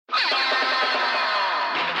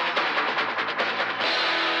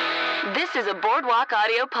This is a Boardwalk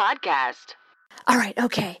Audio podcast. All right,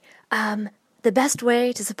 okay. The best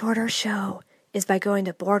way to support our show is by going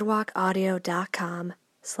to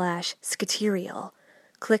boardwalkaudio.com/skaterial.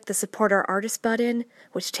 Click the Support Our Artist button,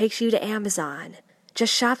 which takes you to Amazon.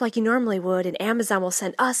 Just shop like you normally would, and Amazon will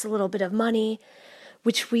send us a little bit of money,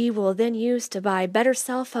 which we will then use to buy better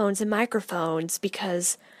cell phones and microphones,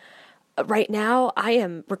 because right now I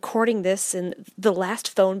am recording this in the last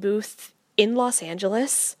phone booth in Los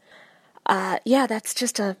Angeles. Yeah, that's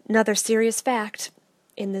just another serious fact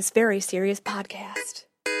in this very serious podcast.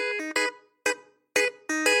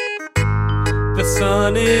 The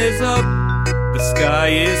sun is up, the sky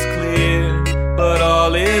is clear, but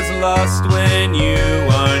all is lost when you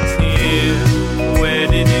aren't here. Where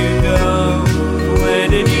did you go? Where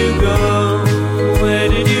did you go? Where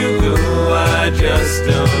did you go? I just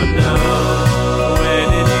don't know. Where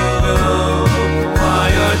did you go?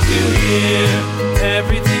 Why aren't you here?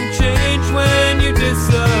 Everything changed when you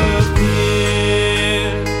disappeared.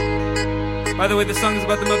 By the way, the song is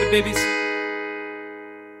about the Muppet Babies.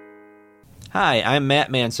 Hi, I'm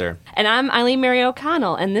Matt Manser. And I'm Eileen Mary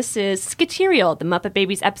O'Connell, and this is Skaterial, the Muppet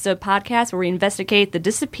Babies episode podcast where we investigate the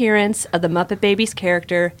disappearance of the Muppet Babies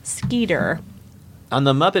character, Skeeter. On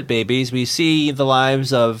the Muppet Babies, we see the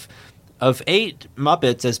lives of 8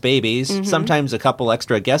 Muppets as babies, sometimes a couple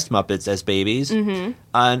extra guest Muppets as babies.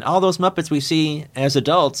 And all those Muppets we see as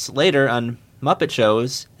adults later on Muppet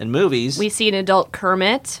shows and movies. We see an adult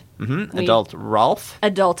Kermit. Adult Rolf.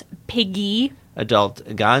 Adult Piggy. Adult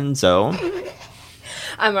Gonzo.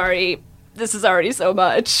 This is already so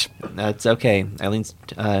much. That's okay. Eileen's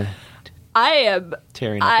I am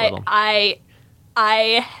tearing up a little.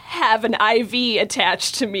 I have an IV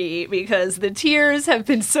attached to me because the tears have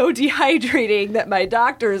been so dehydrating that my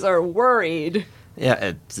doctors are worried.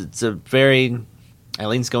 Yeah, it's a very...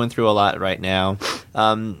 Eileen's going through a lot right now.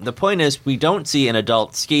 The point is, we don't see an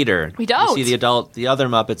adult Skeeter. We don't. We see the other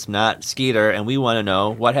Muppets, not Skeeter, and we want to know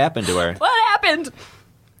what happened to her. What happened?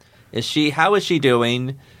 How is she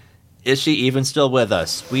doing? Is she even still with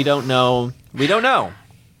us? We don't know. We don't know.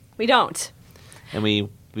 We don't. And we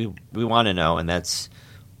want to know, and that's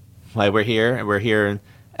why we're here. We're here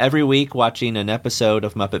every week watching an episode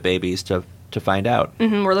of Muppet Babies to find out.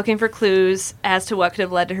 We're looking for clues as to what could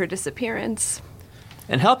have led to her disappearance.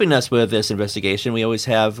 And helping us with this investigation, we always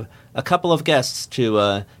have a couple of guests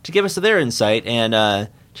to give us their insight. And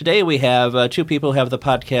today we have 2 people who have the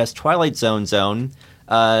podcast Twilight Zone.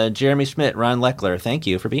 Jeremy Schmidt, Ron Lechler. Thank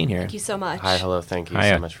you for being here. Thank you so much. Hi, hello. Thank you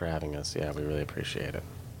Hiya. so much for having us. Yeah, we really appreciate it.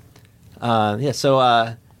 So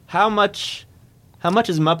how much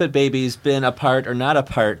has Muppet Babies been a part or not a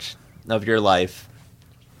part of your life?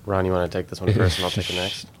 Ron, you want to take this one first and I'll take it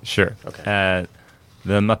next? Sure. Okay.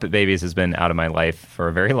 The Muppet Babies has been out of my life for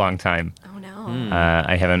a very long time. Oh, no.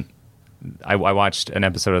 I haven't... I watched an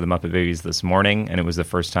episode of the Muppet Babies this morning, and it was the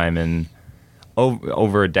first time in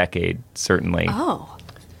over a decade, certainly. Oh.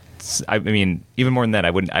 I mean, even more than that,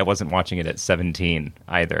 I wasn't watching it at 17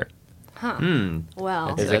 either. Huh.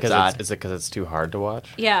 Well. Is it odd. because it's too hard to watch?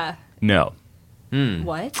 Yeah. No.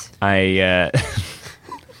 What? I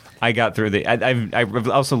got through I've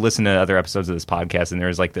also listened to other episodes of this podcast, and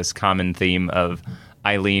there's like this common theme of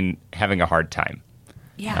Eileen having a hard time.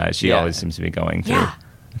 Yeah. She always seems to be going through a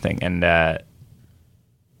thing. And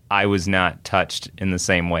I was not touched in the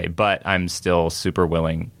same way, but I'm still super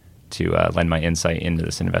willing to lend my insight into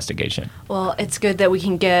this investigation. Well, it's good that we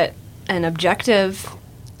can get an objective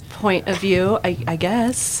point of view, I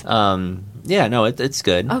guess. It's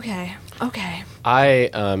good. Okay. I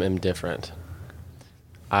am different.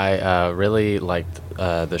 I really liked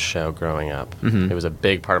the show growing up. It was a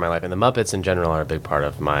big part of my life, and the Muppets in general are a big part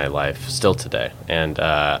of my life still today. And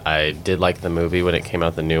I did like the movie when it came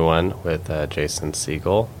out, the new one with Jason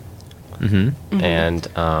Segel. And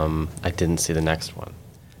I didn't see the next one.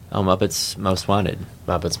 Oh, Muppets Most Wanted.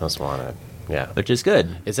 Muppets Most Wanted. Yeah. Which is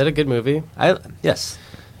good. Is that a good movie? Yes.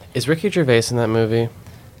 Is Ricky Gervais in that movie? I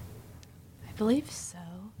believe so.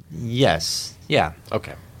 Yes. Yeah.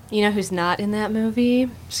 Okay. You know who's not in that movie?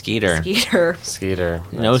 Skeeter. Skeeter.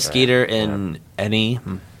 No That's Skeeter right. in any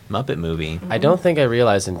Muppet movie. I don't think I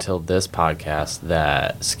realized until this podcast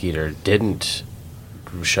that Skeeter didn't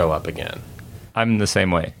show up again. I'm the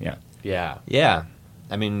same way, yeah. Yeah. Yeah.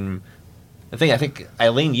 I mean, I think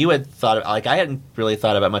Eileen, you had thought, I hadn't really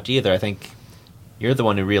thought about much either. I think you're the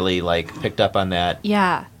one who really, picked up on that.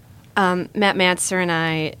 Yeah. Matt Manser and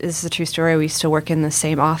I, this is a true story, we used to work in the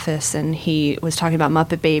same office, and he was talking about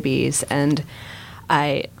Muppet Babies, and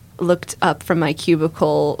I looked up from my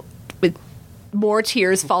cubicle with more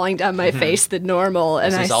tears falling down my face than normal.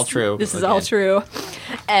 And This is all true. This is all true.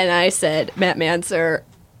 And I said, Matt Manser,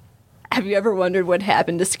 have you ever wondered what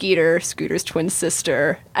happened to Skeeter, Scooter's twin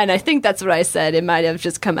sister? And I think that's what I said. It might have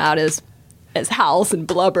just come out as howls and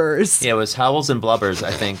blubbers. Yeah, it was howls and blubbers,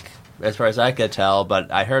 I think, as far as I could tell.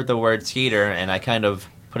 But I heard the word Skeeter, and I kind of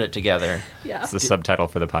put it together. Yeah. It's the subtitle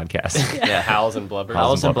for the podcast. Yeah, howls and blubbers.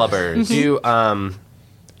 Howls and blubbers. Do you,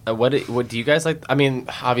 what do you guys like? I mean,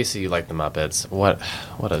 obviously you like the Muppets.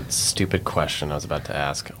 What a stupid question I was about to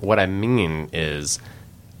ask. What I mean is,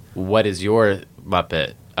 what is your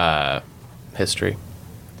Muppet history?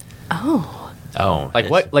 Oh,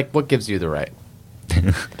 Like what gives you the right?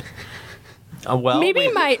 Well,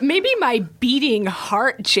 Maybe my beating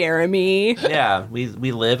heart, Jeremy. yeah, we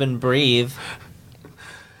live and breathe.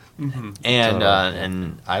 And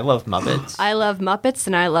I love Muppets. I love Muppets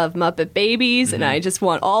and I love Muppet Babies, and I just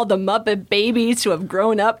want all the Muppet Babies to have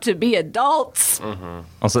grown up to be adults.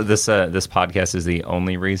 Also, this podcast is the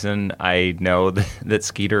only reason I know that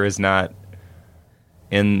Skeeter is not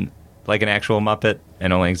in like an actual Muppet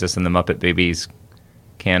and only exists in the Muppet Babies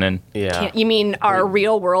canon. Yeah. You mean our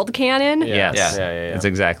real world canon? Yes. Yeah. That's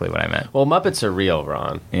exactly what I meant. Well, Muppets are real,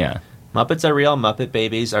 Ron. Yeah. Muppets are real. Muppet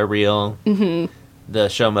Babies are real. Mm-hmm. The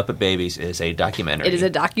show Muppet Babies is a documentary. It is a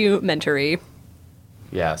documentary.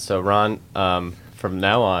 Yeah. So Ron, from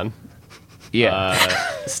now on,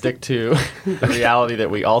 stick to the reality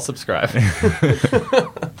that we all subscribe.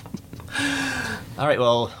 All right.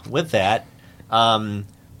 Well, with that,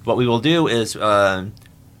 what we will do is recap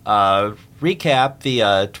the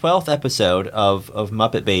 12th episode of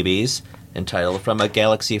Muppet Babies, entitled "From a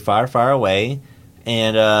Galaxy Far, Far Away,"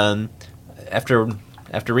 and after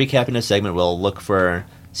recapping the segment, we'll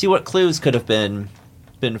see what clues could have been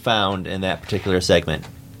found in that particular segment.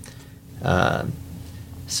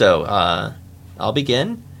 So I'll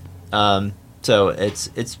begin. So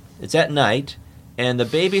it's at night, and the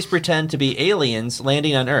babies pretend to be aliens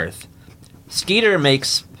landing on Earth. Skeeter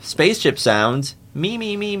makes spaceship sounds. Me,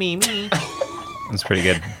 me, me, me, me. That's pretty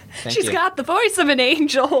good. She's got the voice of an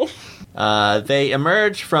angel. They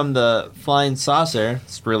emerge from the flying saucer.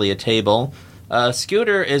 It's really a table.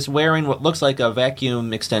 Scooter is wearing what looks like a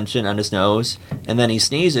vacuum extension on his nose, and then he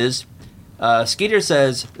sneezes. Skeeter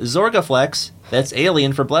says, "Zorgaflex, that's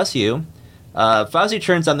alien for bless you." Fozzie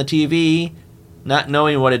turns on the TV, not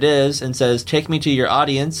knowing what it is, and says, "Take me to your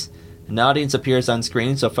audience." An audience appears on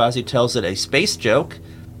screen, so Fozzie tells it a space joke,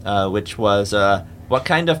 which was, "What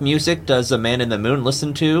kind of music does the man in the moon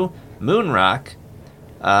listen to? Moon rock."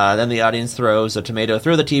 Then the audience throws a tomato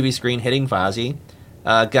through the TV screen, hitting Fozzie.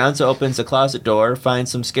 Gonzo opens a closet door,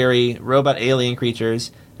 finds some scary robot alien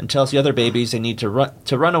creatures, and tells the other babies they need to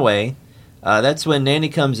run away. That's when Nanny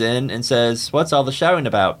comes in and says, "What's all the shouting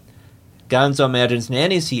about?" Gonzo imagines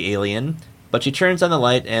Nanny's the alien, but she turns on the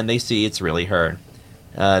light and they see it's really her.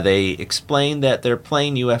 They explain that they're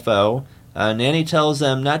playing UFO. Nanny tells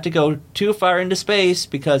them not to go too far into space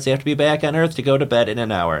because they have to be back on Earth to go to bed in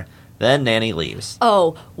an hour. Then Nanny leaves.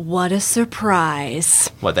 Oh, what a surprise.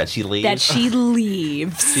 What, that she leaves? That she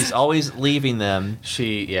leaves. She's always leaving them.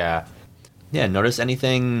 Yeah, notice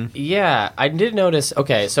anything? Yeah, I did notice.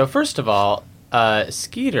 Okay, so first of all,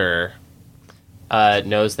 Skeeter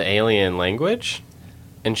knows the alien language,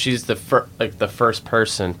 and she's the first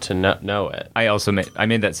person to know it. I also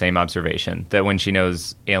made that same observation, that when she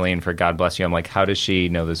knows alien for God bless you, I'm like, how does she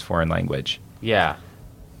know this foreign language? Yeah.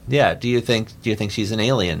 Yeah, do you think she's an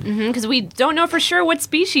alien? Because we don't know for sure what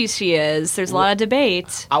species she is. There's a lot of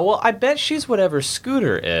debate. Well, I bet she's whatever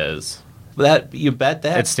Scooter is. You bet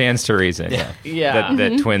that? It stands to reason, yeah. Yeah.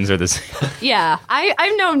 That twins are the same. Yeah,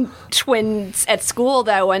 I've known twins at school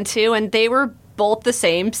that I went to, and they were both the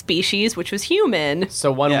same species, which was human.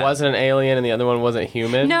 So one wasn't an alien and the other one wasn't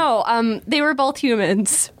human? No, they were both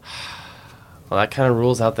humans. Well, that kind of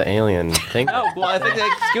rules out the alien thing. Oh, well, I think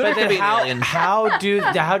that Scooter could be an alien. How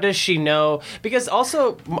does she know? Because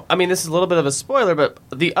also, I mean, this is a little bit of a spoiler, but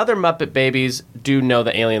the other Muppet babies do know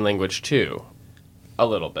the alien language too, a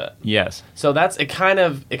little bit. Yes. So it kind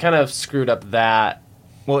of screwed up that.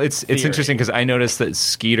 Well, it's interesting because I noticed that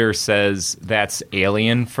Skeeter says that's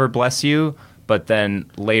alien for bless you, but then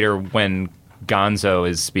later when Gonzo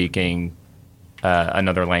is speaking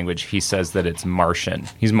another language, he says that it's Martian.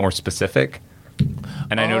 He's more specific.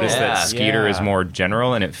 And I noticed that Skeeter is more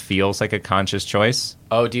general, and it feels like a conscious choice.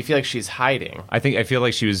 Oh, do you feel like she's hiding? I feel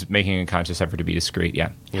like she was making a conscious effort to be discreet, yeah.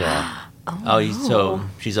 Yeah. So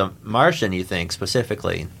she's a Martian, you think,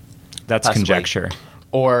 specifically? That's Possibly. conjecture.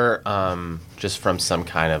 Or just from some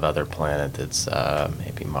kind of other planet that's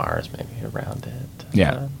maybe Mars, maybe around it.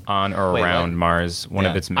 Yeah, on or around Mars, one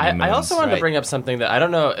of its many moons. I also wanted to bring up something that I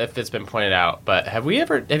don't know if it's been pointed out, but have you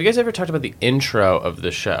guys ever talked about the intro of the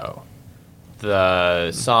show?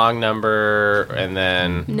 the song number, and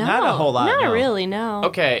then No, Not a whole lot, Not no. really. No.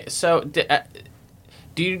 okay. So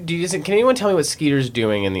do you can anyone tell me what Skeeter's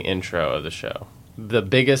doing in the intro of the show? The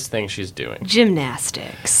biggest thing she's doing.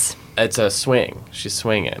 Gymnastics. It's a swing. She's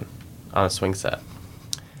swinging on a swing set.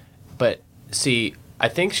 But see, I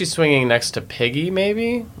think she's swinging next to Piggy,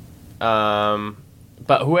 maybe.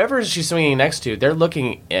 But whoever she's swinging next to, they're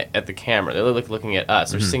looking at the camera. They're looking at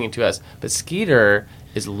us. They're singing to us. But Skeeter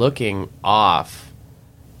is looking off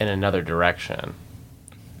in another direction.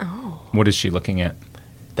 What is she looking at?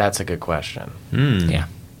 That's a good question. Yeah.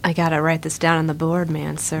 I gotta write this down on the board,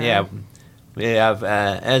 man, sir. Yeah, we have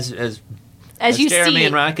as you Jeremy see,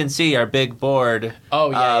 and Ron can see our big board. Oh,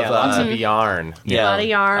 yeah, of, lots of yarn. Yeah. A lot of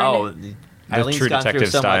yarn. Oh, Eileen's True gone through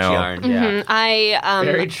Detective so style. much yarn. Yeah. I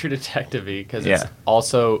Very True Detective-y, because Yeah. it's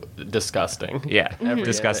also disgusting. Yeah.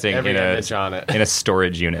 Disgusting Every in image on it. a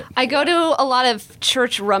storage unit. I go to a lot of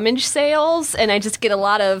church rummage sales, and I just get a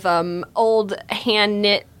lot of old hand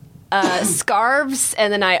knit scarves,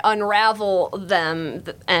 and then I unravel them,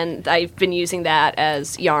 and I've been using that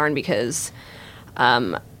as yarn because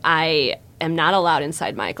I am not allowed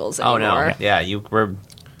inside Michael's Oh anymore. no! Yeah, you were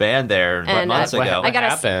banned there And, months What, ago. what I gotta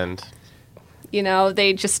happened? You know,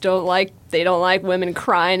 they just don't like women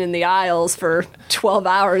crying in the aisles for 12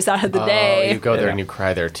 hours out of the Oh, day. you go there Yeah. and you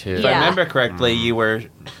cry there, too. If I Yeah. remember correctly, you were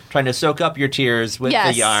trying to soak up your tears with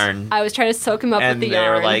Yes, the yarn, I was trying to soak him up and with the they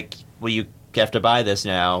yarn. were like, "Well, you have to buy this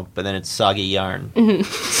now," but then it's soggy yarn,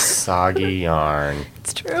 Soggy yarn.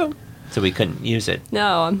 It's true. so we couldn't use it.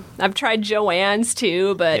 No, I've tried Joann's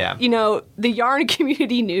too, but Yeah. you know, the yarn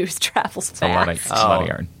community news travels fast. A lot of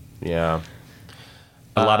yarn. Yeah.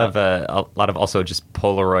 A lot of also just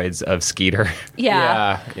Polaroids of Skeeter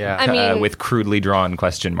Yeah. Yeah. I mean, with crudely drawn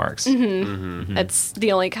question marks. that's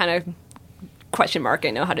the only kind of question mark I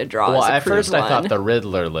know how to draw. well, is a at crude first I one. thought the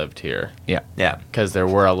Riddler lived here Yeah. Yeah, because there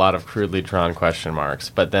were a lot of crudely drawn question marks,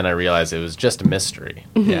 but then I realized it was just a mystery.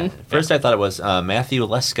 yeah. First, I thought it was Matthew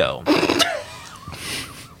Lesko.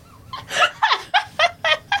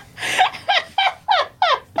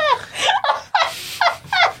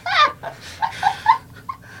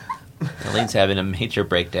 Eileen's having a major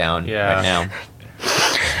breakdown Yeah. right now.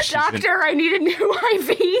 Doctor, I need a new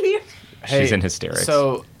IV. She's in hysterics.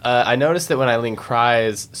 So I noticed that when Eileen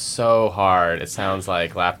cries so hard, it sounds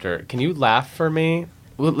like laughter. Can you laugh for me?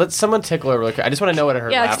 Well, let someone tickle her real quick. I just want to know what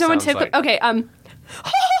her Yeah, laugh someone sounds take. like. Okay,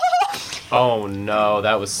 Oh no,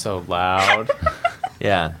 that was so loud.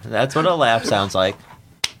 Yeah, that's what a laugh sounds like.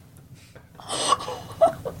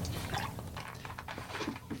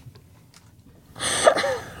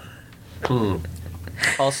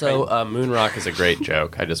 Also, Moonrock is a great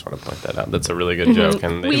joke. I just want to point that out. That's a really good joke,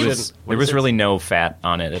 and they We- shouldn't- there was really no fat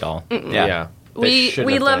on it at all. yeah. They we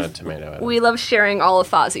shouldn't have done love a tomato. we love sharing all of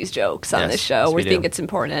Fozzie's jokes on Yes, this show. yes, we we think do. it's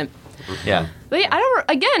important. Yeah. But I don't.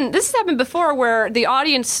 Again, this has happened before, where the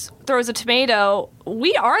audience throws a tomato.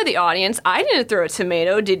 We are the audience. I didn't throw a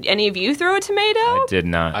tomato. Did any of you throw a tomato? I did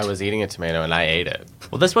not. I was eating a tomato and I ate it.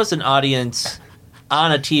 Well, this was an audience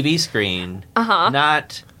on a TV screen,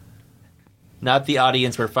 not the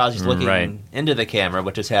audience where Fozzie's looking Right. into the camera,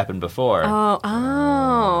 which has happened before.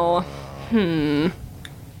 Oh.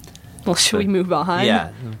 Well, should we move on? Yeah.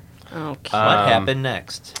 Okay. What happened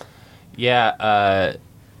next? Yeah.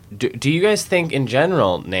 Do you guys think in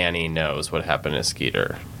general Nanny knows what happened to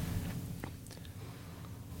Skeeter?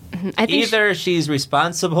 I think Either she's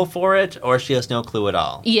responsible for it, or she has no clue at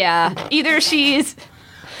all. yeah. Either she's.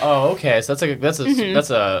 Oh, okay. So that's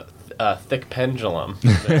a thick pendulum.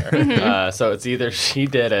 There. So it's either she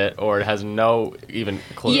did it or it has no even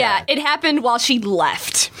clue. Yeah, it happened while she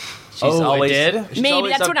left. She's Oh, it always, did? she's Maybe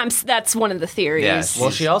always that's up- what I'm. That's one of the theories. Yes. Well,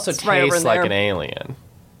 she also It's right over tastes like there. an alien.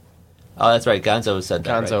 Oh, that's right. Gonzo said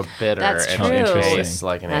that. Gonzo right. bitter That's and true. she tastes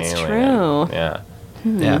like an That's alien. true. Yeah.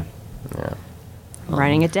 Yeah.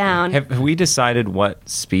 Writing it down. Have we decided what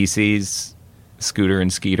species Scooter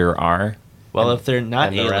and Skeeter are? Well, if they're not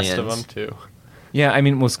And the aliens, rest of them too. Yeah, I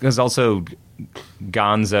mean, because also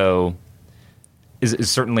Gonzo is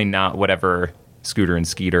certainly not whatever Scooter and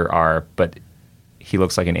Skeeter are, but he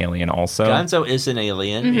looks like an alien also. Gonzo is an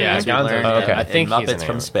alien. Yeah, as we Gonzo- learned okay. in- I think in he's an Muppets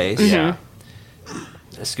from alien. Space. Yeah.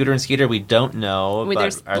 Scooter and Skeeter, we don't know. but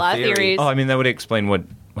There's our a lot of theory- theories. Oh, I mean, that would explain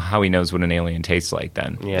how he knows what an alien tastes like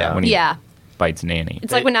then. Yeah. When he Yeah. bites Nanny.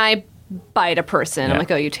 It's like when I bite a person. Yeah. I'm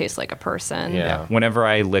like, oh, you taste like a person. Yeah. Whenever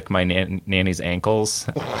I lick my Nanny's ankles,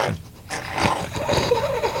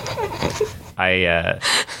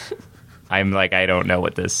 I'm like, I don't know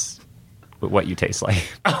what you taste like.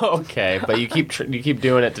 Okay, but you keep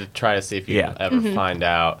doing it to try to see if you Yeah. ever find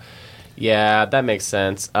out. Yeah, that makes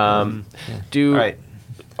sense. Do All right.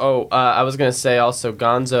 I was going to say also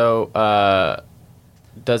Gonzo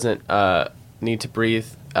doesn't need to breathe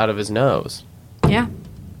out of his nose. Yeah.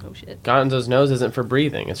 Oh, shit. Gonzo's nose isn't for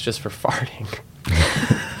breathing. It's just for farting.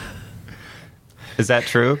 Is that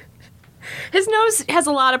true? His nose has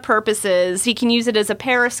a lot of purposes. He can use it as a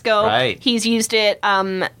periscope. Right. He's used it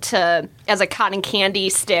as a cotton candy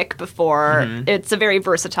stick before. It's a very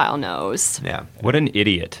versatile nose. Yeah. What an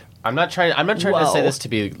idiot. I'm not trying to Whoa. say this to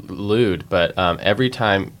be lewd, but every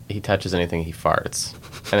time he touches anything, he farts,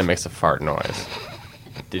 and it makes a fart noise.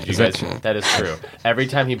 Did you guys? That is true. Every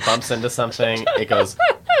time he bumps into something, it goes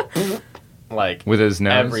like With his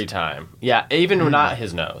nose? Every time, yeah. Even not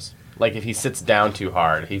his nose. Like if he sits down too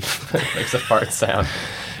hard, he makes a fart sound.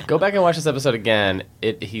 Go back and watch this episode again.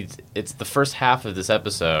 It's the first half of this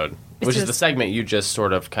episode, which is the segment you just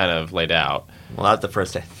sort of kind of laid out. Well, not the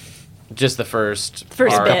first day. Just the first bit.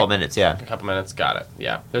 Couple minutes, yeah. A couple minutes, got it.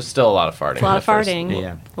 Yeah, there's still a lot of farting. A lot in of the first farting.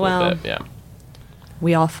 Yeah. Well, bit, yeah.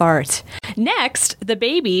 we all fart. Next, the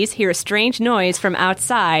babies hear a strange noise from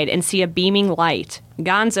outside and see a beaming light.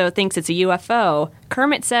 Gonzo thinks it's a UFO.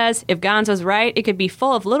 Kermit says if Gonzo's right, it could be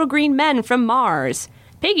full of little green men from Mars.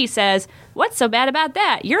 Piggy says, "What's so bad about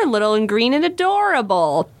that? You're little and green and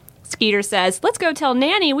adorable." Skeeter says, "Let's go tell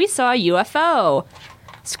Nanny we saw a UFO."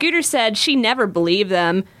 Scooter said she never believed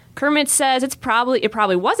them. Kermit says it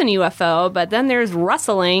probably wasn't a UFO, but then there's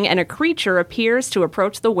rustling and a creature appears to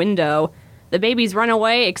approach the window. The babies run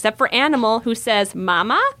away except for Animal, who says,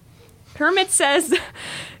 "Mama?" Kermit says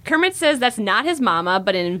that's not his mama,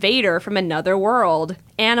 but an invader from another world.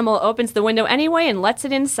 Animal opens the window anyway and lets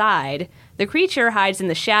it inside. The creature hides in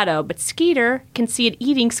the shadow, but Skeeter can see it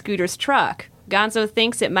eating Scooter's truck. Gonzo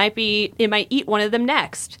thinks it might eat one of them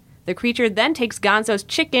next. The creature then takes Gonzo's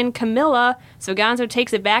chicken, Camilla, so Gonzo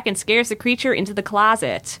takes it back and scares the creature into the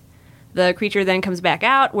closet. The creature then comes back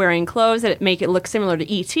out wearing clothes that make it look similar to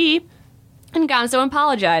E.T., and Gonzo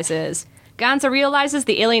apologizes. Gonzo realizes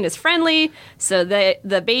the alien is friendly, so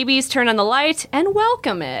the babies turn on the light and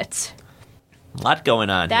welcome it. A lot going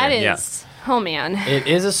on That here. is, oh man. It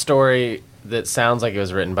is a story that sounds like it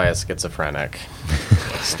was written by a schizophrenic.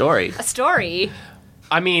 Story. A story.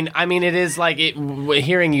 I mean, it is like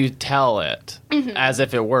hearing you tell it as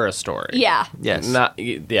if it were a story. Yeah. Yes.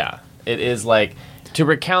 Yeah. It is like to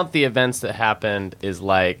recount the events that happened is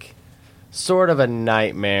like sort of a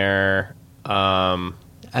nightmare.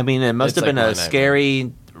 I mean, it must It's have been like a my nightmare.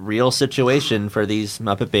 scary, real situation for these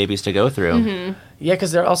Muppet babies to go through. Yeah,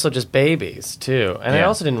 because they're also just babies too, and I Yeah.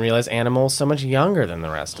 also didn't realize Animal's so much younger than the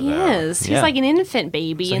rest of He them. is. He's Yeah. like an infant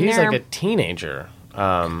baby. So and he's they're, like a teenager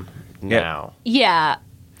now. yeah,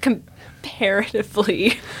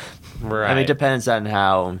 comparatively. Right. I mean, it depends on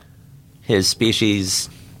how his species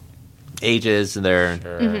ages and their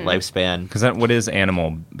lifespan. Because what is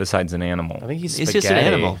animal besides an animal? I think he's He's spaghetti. just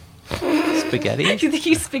an animal. Spaghetti? You think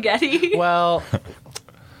he's spaghetti? Well,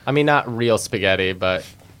 I mean, not real spaghetti, but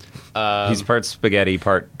He's part spaghetti,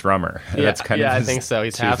 part drummer. That's kind of I his think so.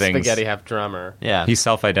 He's two half things. spaghetti, half drummer. Yeah. He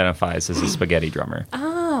self-identifies as a spaghetti drummer.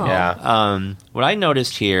 Oh. Yeah. What I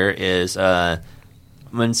noticed here is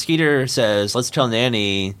when Skeeter says, "Let's tell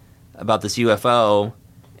Nanny about this UFO,"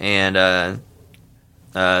 and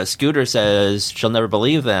Scooter says she'll never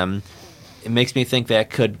believe them, it makes me think that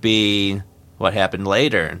could be what happened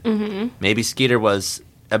later. Mm-hmm. Maybe Skeeter was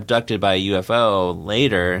abducted by a UFO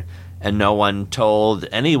later, and no one told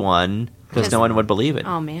anyone because no one would believe it.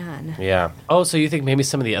 Oh man. Yeah. Oh, so you think maybe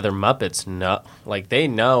some of the other Muppets know, like they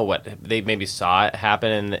know what they maybe saw it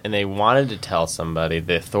happen, and they wanted to tell somebody,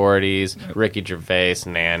 the authorities, Ricky Gervais,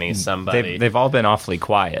 Nanny, somebody. They've all been awfully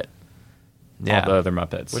quiet. Yeah. All the other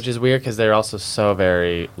Muppets. Which is weird because they're also so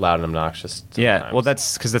very loud and obnoxious. Yeah, sometimes. well,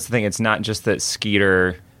 that's because that's the thing. It's not just that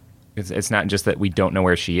Skeeter. It's not just that we don't know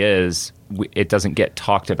where she is. It doesn't get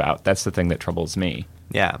talked about. That's the thing that troubles me.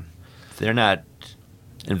 Yeah. They're not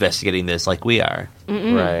investigating this like we are.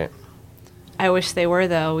 right. I wish they were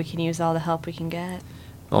though. We can use all the help we can get.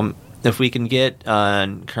 Well, if we can get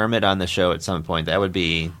Kermit on the show at some point, that would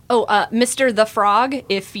be... Oh, Mr. the Frog,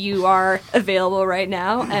 if you are available right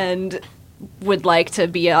now and would like to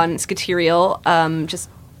be on Skaterial, just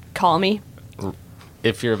call me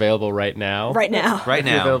If you're available right now. right now. Right If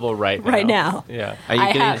you're now. available right now. Right now. Yeah. Are you I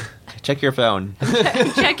kidding? have- Check your phone.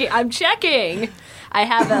 I'm checking. I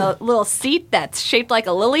have a little seat that's shaped like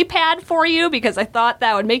a lily pad for you because I thought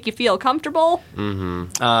that would make you feel comfortable.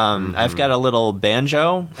 I've got a little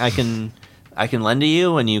banjo I can lend to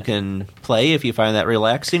you, and you can play if you find that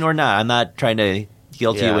relaxing or not. I'm not trying to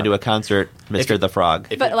guilt you Yeah. into a concert, Mr. the Frog.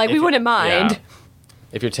 But, like, we wouldn't mind.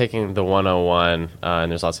 if you're taking the 101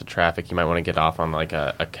 and there's lots of traffic, you might want to get off on like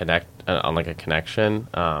a connection.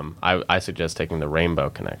 I suggest taking the rainbow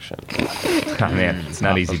connection. Oh, man, it's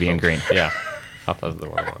not easy being green. Yeah, off of the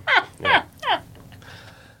 101. Yeah.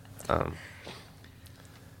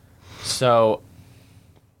 So.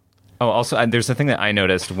 Oh, also, there's a thing that I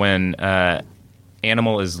noticed when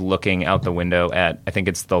Animal is looking out the window at, I think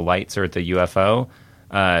it's the lights or at the UFO.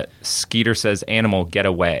 Skeeter says, "Animal, get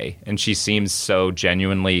away," and she seems so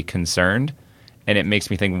genuinely concerned, and it makes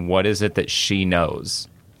me think, what is it that she knows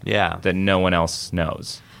that no one else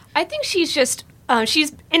knows? I think she's just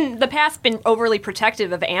she's in the past been overly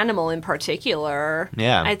protective of Animal in particular.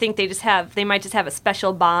 Yeah. I think they might just have a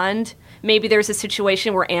special bond. Maybe there's a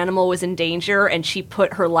situation where Animal was in danger and she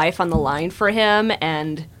put her life on the line for him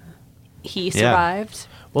and he survived.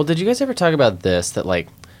 Well, did you guys ever talk about this, that like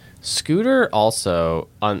Scooter also,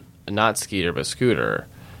 not Skeeter, but Scooter,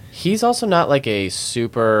 he's also not like a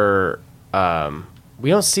super, we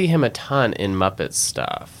don't see him a ton in Muppet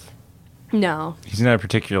stuff. No. He's not a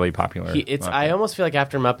particularly popular. I almost feel like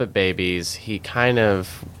after Muppet Babies, he kind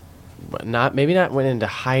of, maybe not went into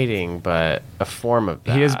hiding, but a form of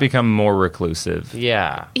that. He has become more reclusive.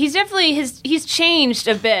 Yeah. He's definitely, he's changed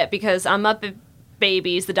a bit because on Muppet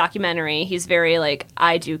Babies, the documentary, he's very like,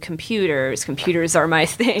 I do computers are my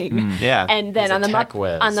thing. Yeah. And then He's on a the tech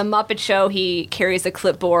whiz. on the Muppet Show, he carries a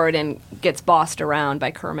clipboard and gets bossed around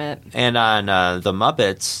by Kermit. And on the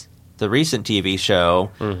Muppets, the recent TV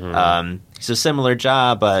show, it's a similar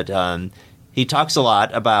job, but he talks a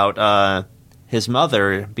lot about his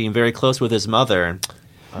mother, being very close with his mother.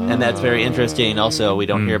 And that's very interesting. Also, we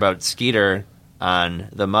don't hear about Skeeter on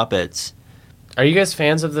the Muppets. Are you guys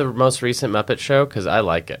fans of the most recent Muppet Show? Because I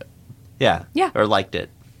like it. Yeah. Yeah. Or liked it.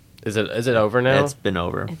 Is it over now? It's been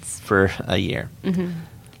over for a year.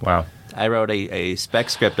 Wow. I wrote a spec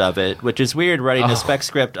script of it, which is weird writing a spec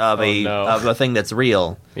script of of a thing that's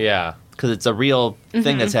real. Yeah. Because it's a real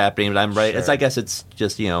thing that's happening, but I'm right. It's, I guess it's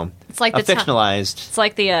just, It's like a fictionalized. It's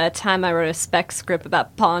like the time I wrote a spec script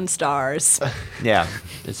about Pawn Stars. Yeah.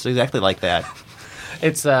 It's exactly like that.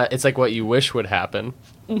 It's like what you wish would happen.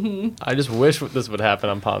 I just wish this would happen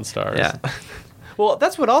on Pawn Stars. Yeah. Well,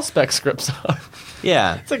 that's what all spec scripts are.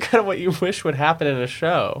 Yeah. It's like kind of what you wish would happen in a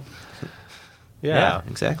show. Yeah.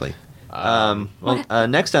 Exactly.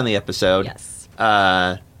 Next on the episode, Yes.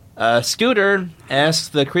 Scooter asks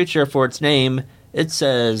the creature for its name. It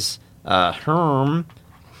says, Herm.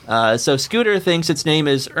 So Scooter thinks its name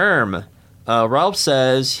is Ralph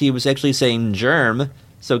says he was actually saying germ,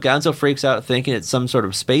 so Gonzo freaks out thinking it's some sort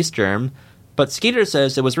of space germ. But Skeeter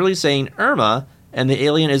says it was really saying Irma, and the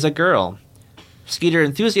alien is a girl. Skeeter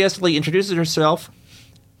enthusiastically introduces herself.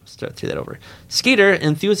 Start through that over. Skeeter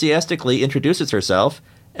enthusiastically introduces herself,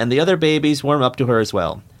 and the other babies warm up to her as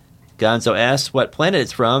well. Gonzo asks what planet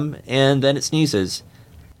it's from, and then it sneezes.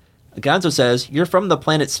 Gonzo says, "You're from the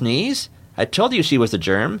planet Sneeze? I told you she was a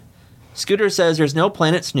germ." Scooter says there's no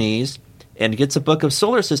planet Sneeze, and gets a book of the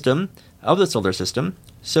solar system,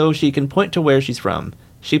 so she can point to where she's from.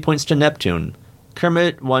 She points to Neptune.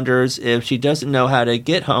 Kermit wonders if she doesn't know how to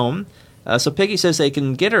get home, so Piggy says they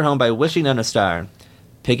can get her home by wishing on a star.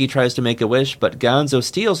 Piggy tries to make a wish, but Gonzo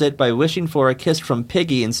steals it by wishing for a kiss from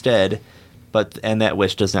Piggy instead, and that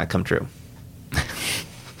wish does not come true.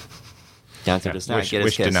 Gonzo does not get his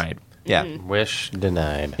wish kiss. denied. Yeah. Wish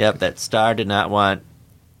denied. Yep, that star did not want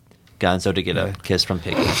Gonzo to get a kiss from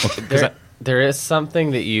Piggy. There is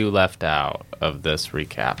something that you left out of this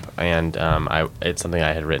recap, and it's something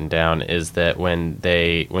I had written down, is that when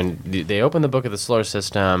they open the book of the solar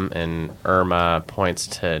system and Irma points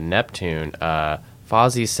to Neptune,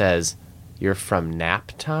 Fozzie says, "You're from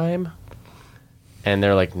nap time?" And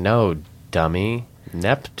they're like, "No, dummy,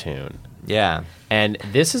 Neptune." Yeah. And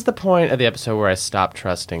this is the point of the episode where I stopped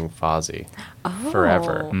trusting Fozzie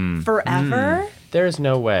forever. Forever? There is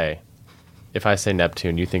no way. If I say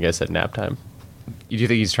Neptune, you think I said nap time? Do you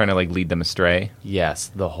think he's trying to like lead them astray?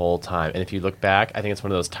 Yes, the whole time. And if you look back, I think it's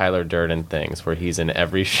one of those Tyler Durden things where he's in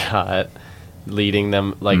every shot leading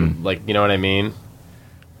them, like you know what I mean?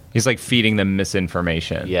 He's like feeding them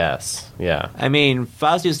misinformation. Yes, yeah. I mean,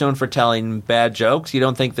 Fozzie is known for telling bad jokes. You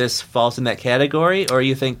don't think this falls in that category? Or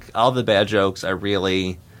you think all the bad jokes are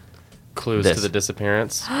really Clues this? to the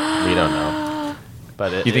disappearance? We don't know.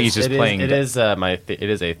 But You think he's just playing It dumb? is it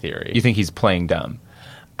is a theory. You think he's playing dumb?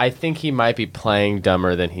 I think he might be playing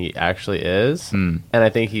dumber than he actually is. And I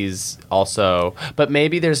think he's also... But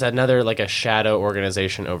maybe there's another, like, a shadow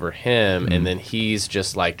organization over him, and then he's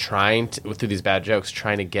just, like, trying to... Through these bad jokes,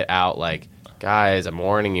 trying to get out, like, guys, I'm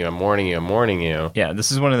warning you, I'm warning you, I'm warning you. Yeah,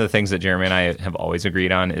 this is one of the things that Jeremy and I have always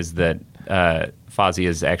agreed on, is that Fozzie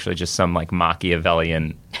is actually just some like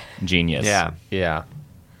Machiavellian genius. Yeah. Yeah.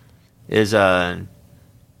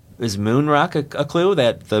 Is moon rock a clue,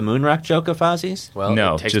 that the moon rock joke of Fozzie's? Well,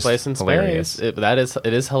 No, it takes just place in hilarious. space.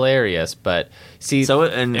 It is hilarious, but see, So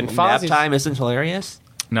and in nap Fozzie's- time isn't hilarious?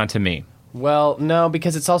 Not to me. Well, no,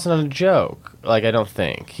 because it's also not a joke. Like, I don't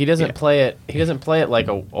think he doesn't play it. He doesn't play it like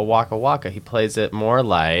a waka waka. He plays it more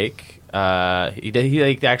like he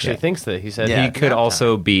like actually thinks that. He said Yeah. He could nap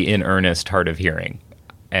also be in earnest, hard of hearing,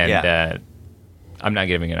 and Yeah. I'm not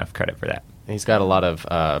giving enough credit for that. he's got a lot of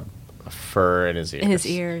fur in his ears. In his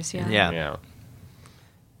ears, yeah. Yeah. Yeah.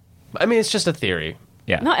 I mean, it's just a theory.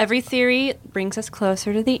 Yeah. No, every theory brings us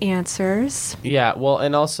closer to the answers. Yeah. Well,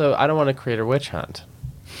 and also, I don't want to create a witch hunt.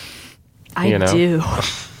 I You know? do.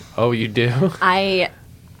 Oh, you do? I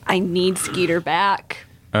need Skeeter back.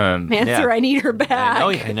 Manser, Yeah. I need her back.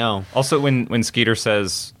 I know. Also, when Skeeter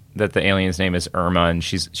says that the alien's name is Irma and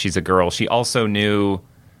she's a girl, she also knew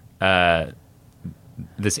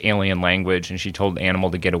this alien language, and she told Animal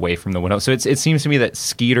to get away from the window. So it seems to me that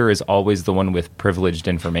Skeeter is always the one with privileged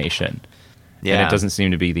information, Yeah. and it doesn't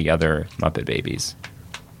seem to be the other Muppet babies.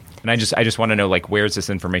 And I just want to know, like, where's this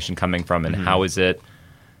information coming from, and how is it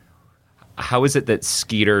that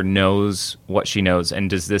Skeeter knows what she knows, and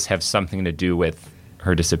does this have something to do with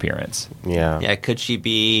her disappearance? Yeah. Yeah, could she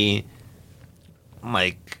be,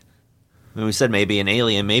 like, we said maybe an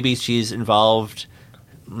alien. Maybe she's involved.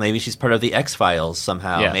 Maybe she's part of the X-Files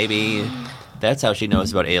somehow. Yeah. Maybe that's how she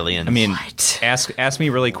knows about aliens. I mean, What? ask me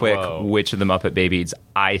really quick Whoa. which of the Muppet babies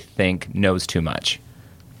I think knows too much.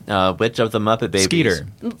 which of the Muppet babies? Skeeter.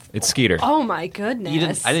 It's Skeeter. Oh my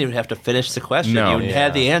goodness. I didn't even have to finish the question. No. You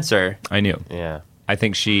had the answer. I knew. Yeah. I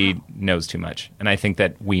think she knows too much, and I think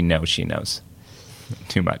that we know she knows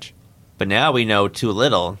too much. But now we know too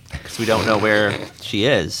little because we don't know where she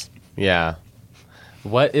is. Yeah.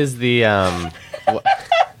 What is the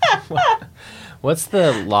what's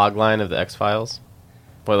the log line of the X-Files?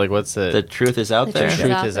 What's The truth is out The there. truth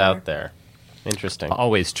truth out is there. out there. Interesting.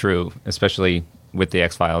 Always true, especially with the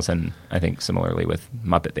X-Files, and I think similarly with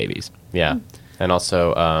Muppet Babies. Yeah. And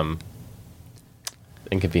also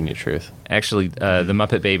Inconvenient Truth. Actually, the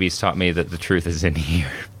Muppet Babies taught me that the truth is in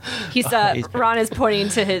here. He's Ron is pointing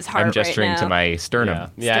to his heart I'm gesturing right now. to my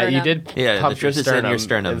sternum. Yeah, you Sternum. did. Yeah, the pump truth is in your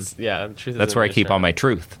sternum. It's- yeah, the truth is That's in where I your keep all sternum. my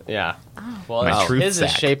truth. Yeah. Well, My truth his is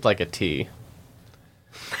sack. shaped like a T.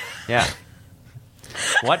 Yeah.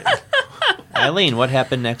 What? Eileen, what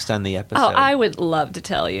happened next on the episode? Oh, I would love to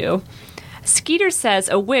tell you. Skeeter says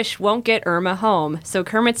a wish won't get Irma home, so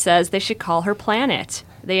Kermit says they should call her planet.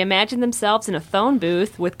 They imagine themselves in a phone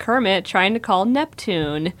booth with Kermit trying to call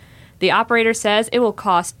Neptune. The operator says it will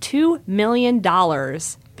cost $2 million.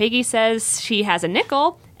 Piggy says she has a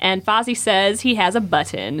nickel, and Fozzie says he has a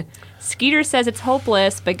button. Skeeter says it's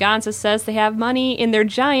hopeless, but Gonzo says they have money in their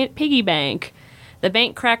giant piggy bank. The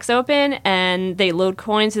bank cracks open, and they load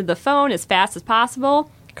coins into the phone as fast as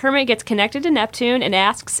possible. Kermit gets connected to Neptune and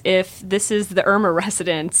asks if this is the Irma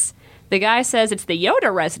residence. The guy says it's the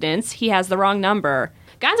Yoda residence. He has the wrong number.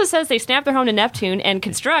 Gonzo says they snap their home to Neptune and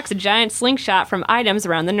constructs a giant slingshot from items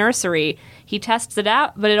around the nursery. He tests it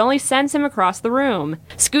out, but it only sends him across the room.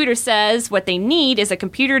 Scooter says what they need is a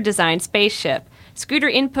computer-designed spaceship. Scooter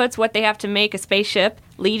inputs what they have to make a spaceship,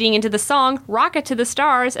 leading into the song Rocket to the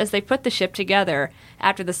Stars as they put the ship together.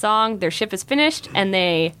 After the song, their ship is finished, and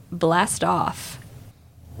they blast off.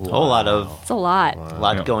 A whole lot It's a lot.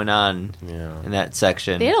 Yeah. going on in that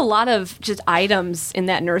section. They had a lot of just items in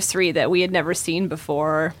that nursery that we had never seen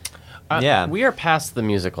before. Yeah. We are past the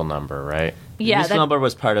musical number, right? Yeah, Musical number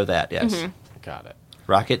was part of that, yes. Got it.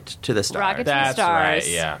 Rocket to the Stars. Rocket to the That's Stars. right.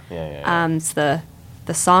 Yeah. It's the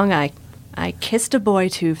song I kissed a boy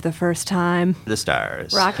to for the first time. The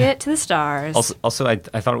Stars. Rocket to the Stars. Also, I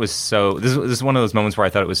thought it was so. This is one of those moments where I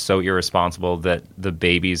thought it was so irresponsible that the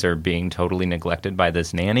babies are being totally neglected by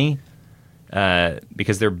this nanny,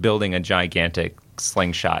 because they're building a gigantic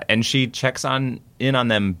slingshot, and she checks in on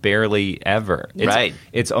them barely ever. Right.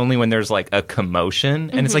 It's only when there's like a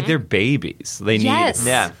commotion, and it's like they're babies. They need. yes.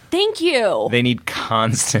 Yeah. Thank you. They need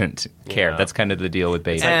constant care. Yeah. That's kind of the deal with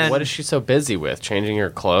babies. And- What is she so busy with? Changing her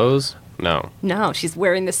clothes? No. No, she's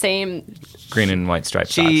wearing the same Green and white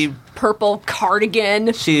striped She socks. purple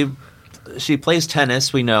cardigan. she plays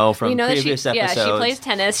tennis, we know from You know that she, previous yeah, episodes. she plays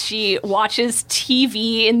tennis. She watches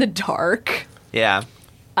TV in the dark. Yeah.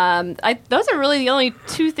 Those are really the only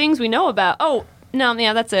two things we know about. Oh, no,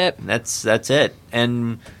 yeah, that's it. That's it.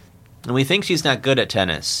 And we think she's not good at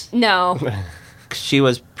tennis. No. She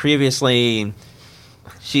was previously...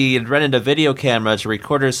 She had rented a video camera to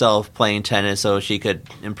record herself playing tennis so she could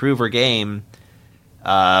improve her game.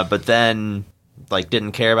 But then like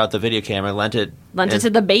didn't care about the video camera, lent it to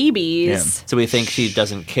the babies. So we think she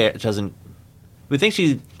doesn't care. We think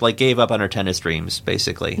she like gave up on her tennis dreams,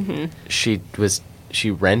 basically. Mm-hmm.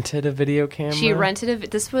 She rented a video camera. She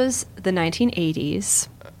rented this was the 1980s.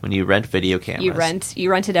 When you rent video cameras, You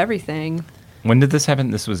rented everything. When did this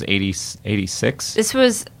happen? This was 86? This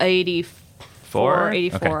was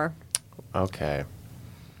 84. Okay.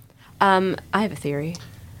 I have a theory.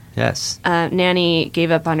 Yes. Nanny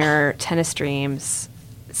gave up on her tennis dreams.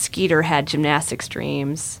 Skeeter had gymnastics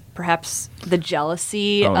dreams. Perhaps the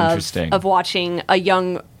jealousy of watching a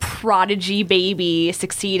young prodigy baby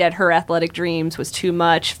succeed at her athletic dreams was too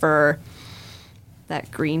much for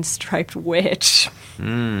that green striped witch.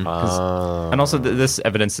 And also, this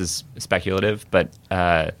evidence is speculative, but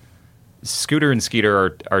Scooter and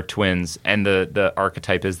Skeeter are twins, and the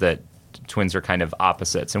archetype is that twins are kind of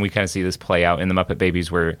opposites, and we kind of see this play out in the Muppet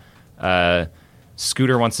Babies, where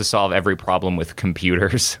Scooter wants to solve every problem with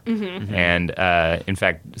computers, and in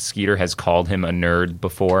fact, Skeeter has called him a nerd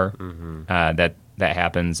before. That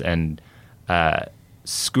happens, and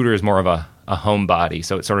Scooter is more of a homebody,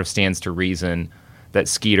 so it sort of stands to reason that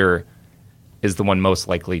Skeeter is the one most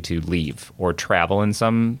likely to leave or travel in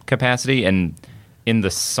some capacity. And in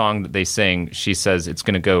the song that they sing, she says it's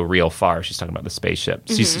going to go real far. She's talking about the spaceship.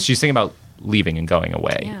 She's singing about leaving and going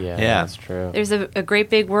away. Yeah, that's true. There's a great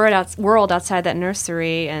big world outside that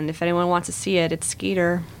nursery, and if anyone wants to see it, it's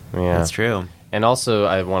Skeeter. Yeah, that's true. And also,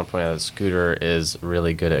 I want to point out that Scooter is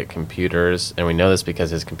really good at computers, and we know this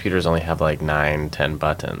because his computers only have like 9-10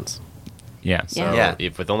 buttons. Yeah. So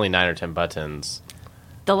if with only 9 or 10 buttons,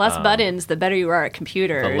 the less buttons, the better you are at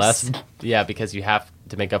computers. the less, because you have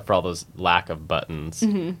to make up for all those lack of buttons.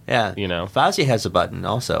 Yeah. You know, Fozzie has a button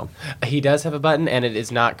also. he does have a button, and it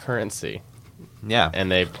is not currency. Yeah.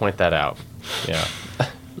 And they point that out. Yeah,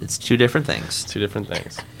 It's two different things. two different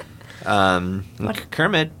things.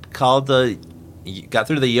 Kermit got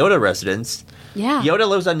through the Yoda residence. Yeah. Yoda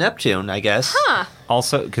lives on Neptune, I guess. Huh.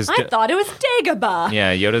 Also, because I thought it was Dagobah.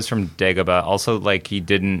 yeah, Yoda's from Dagobah. Also, like, he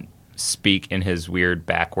didn't speak in his weird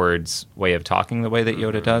backwards way of talking the way that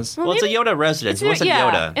Yoda does. Well, it's a Yoda residence. It wasn't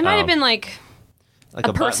Yoda. It might have been like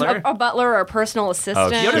a butler? a butler or a personal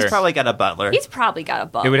assistant. sure. Yoda's probably got a butler. He's probably got a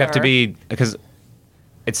butler. It would have to be, because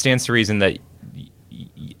it stands to reason that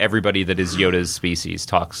everybody that is Yoda's species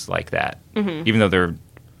talks like that, even though there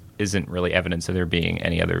isn't really evidence of there being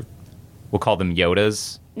any other. We'll call them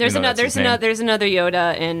Yodas. There's another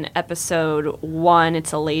Yoda in episode 1.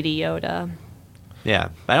 It's a Lady Yoda. Yeah.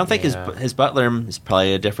 I don't think his butler is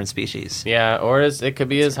probably a different species. Yeah, or it could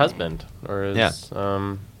be his husband or his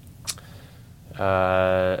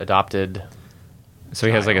adopted. So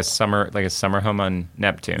he has like a summer home on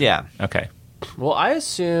Neptune. Yeah. Okay. Well, I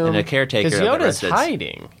assume And a caretaker because of the Yoda's residence.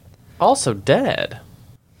 hiding, also dead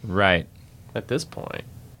Right. at this point.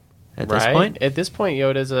 At this point? At this point,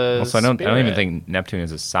 Yoda's a. Also, I don't even spirit. think Neptune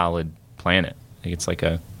is a solid planet. Like, it's like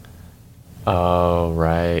a Oh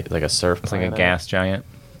right, like a surf. it's like a planet? gas giant.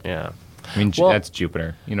 Yeah, I mean, Well- that's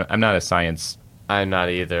Jupiter. You know, I'm not a science. I'm not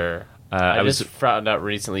either. I I was- just found out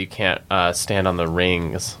recently you can't stand on the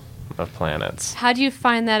rings of planets. How do you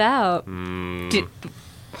find that out?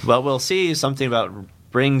 Well, we'll see something about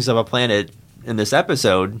rings of a planet in this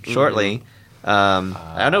episode shortly.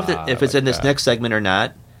 I don't know if it's in this next segment or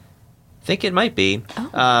not. I think it might be.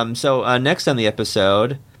 So next on the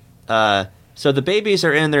episode, so the babies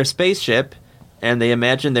are in their spaceship, and they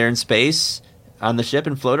imagine they're in space on the ship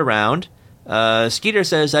and float around. Skeeter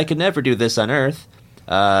says, I could never do this on Earth.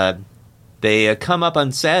 They come up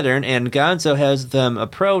on Saturn, and Gonzo has them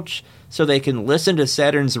approach so they can listen to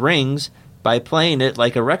Saturn's rings by playing it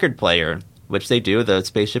like a record player, which they do. The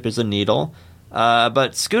spaceship is a needle.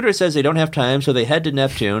 But Scooter says they don't have time, so they head to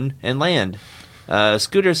Neptune and land.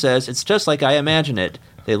 Scooter says, it's just like I imagine it.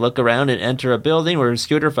 They look around and enter a building where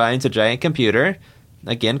Scooter finds a giant computer.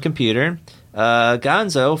 Again, computer.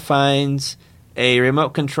 Gonzo finds a remote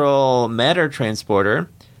control matter transporter.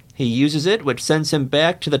 He uses it, which sends him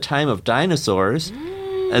back to the time of dinosaurs,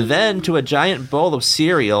 and then to a giant bowl of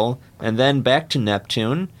cereal, and then back to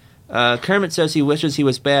Neptune. Kermit says he wishes he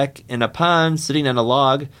was back in a pond sitting on a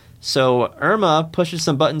log, so Irma pushes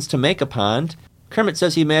some buttons to make a pond. Kermit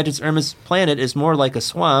says he imagines Irma's planet is more like a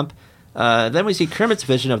swamp. Then we see Kermit's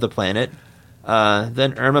vision of the planet.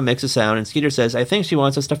 Then Irma makes a sound, and Skeeter says, I think she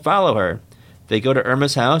wants us to follow her. They go to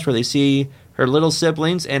Irma's house, where they see her little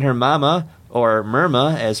siblings and her mama, or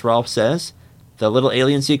Myrma, as Rolf says. The little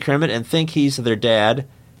aliens see Kermit and think he's their dad.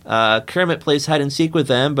 Kermit plays hide-and-seek with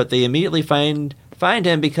them, but they immediately find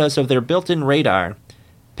him because of their built-in radar.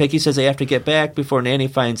 Piggy says they have to get back before Nanny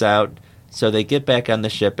finds out, so they get back on the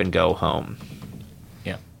ship and go home.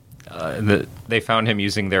 Yeah. they found him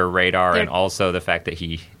using their radar, and also the fact that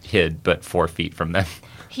he hid but 4 feet from them.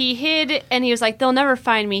 He hid, and he was like, they'll never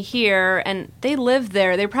find me here. And they live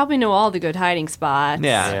there. They probably know all the good hiding spots.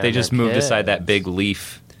 Yeah. They just moved aside that big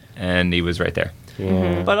leaf, and he was right there.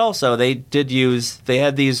 Yeah. But also, they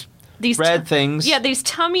had these red things. Yeah, these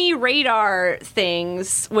tummy radar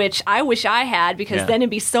things, which I wish I had, because then it'd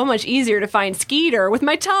be so much easier to find Skeeter with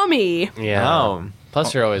my tummy. Yeah. Oh.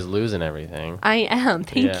 Plus, you're always losing everything. I am.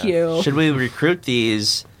 Thank Yeah. you. Should we recruit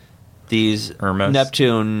these Irmas?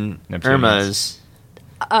 Neptune Neptunians.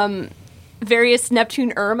 Irmas? Various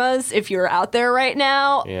Neptune Irmas, if you're out there right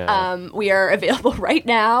now, we are available right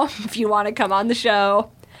now if you want to come on the show.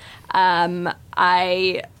 I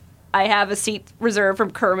have a seat reserved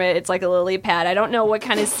from Kermit. It's like a lily pad. I don't know what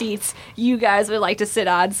kind of seats you guys would like to sit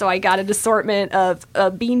on, so I got an assortment of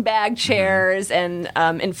beanbag chairs and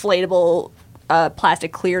inflatable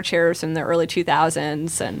plastic clear chairs from the early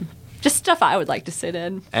 2000s, and just stuff I would like to sit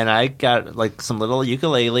in. And I got like some little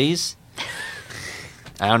ukuleles.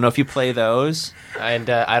 I don't know if you play those. And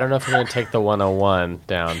I don't know if you're going to take the 101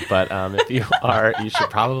 down, but if you are, you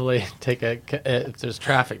should probably take if there's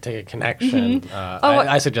traffic, take a connection.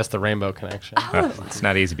 I suggest the rainbow connection. It's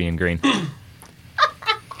not easy being green.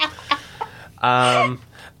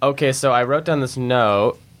 Okay, so I wrote down this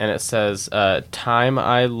note, and it says, time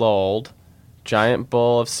I lolled, giant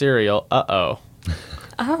bowl of cereal, uh-oh.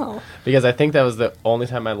 Oh. Because I think that was the only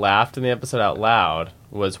time I laughed in the episode out loud,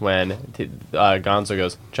 was when Gonzo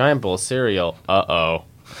goes, giant bowl of cereal, uh-oh.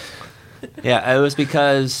 Yeah, it was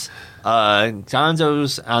because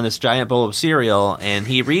Gonzo's on this giant bowl of cereal, and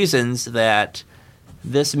he reasons that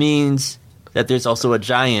this means that there's also a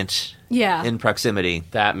giant in proximity.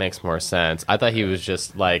 That makes more sense. I thought he was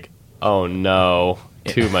just like, oh no,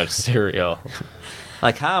 too much cereal.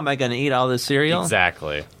 Like, how am I going to eat all this cereal?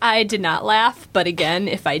 Exactly. I did not laugh, but again,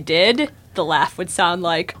 if I did, the laugh would sound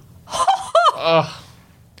like,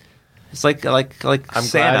 It's like I'm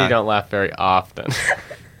Santa. glad you don't laugh very often.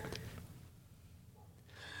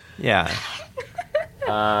 Yeah.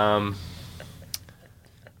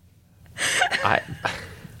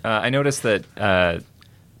 I noticed that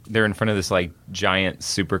they're in front of this like giant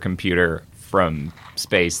supercomputer from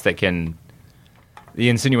space that can. The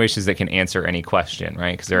insinuation is that can answer any question,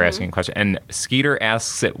 right? Because they're asking a question, and Skeeter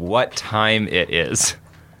asks it what time it is.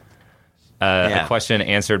 A question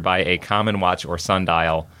answered by a common watch or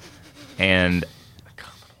sundial, and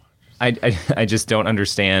I just don't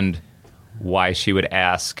understand why she would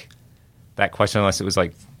ask that question unless it was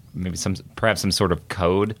like maybe perhaps some sort of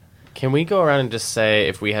code. Can we go around and just say,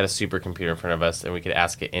 if we had a supercomputer in front of us and we could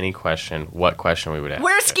ask it any question, what question we would ask?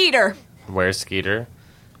 where's Skeeter? Where's Skeeter?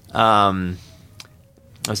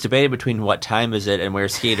 I was debating between what time is it and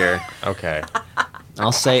where's Skeeter. Okay.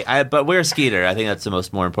 I'll say, but where's Skeeter? I think that's the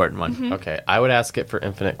more important one. Mm-hmm. Okay. I would ask it for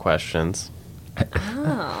infinite questions.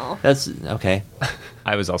 Oh. That's okay.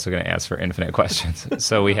 I was also going to ask for infinite questions,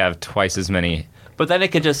 so we have twice as many. But then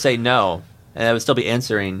it could just say no, and I would still be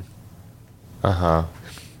answering. Uh-huh.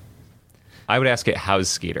 I would ask it, how's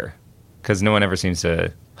Skeeter? Because no one ever seems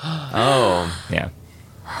to... Oh. Yeah.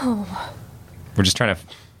 Oh. We're just trying to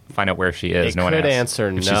find out where she is. It no one could asks answer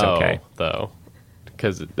if no, she's okay. though,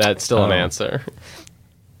 because that's still an answer.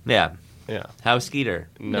 Yeah. Yeah. How's Skeeter?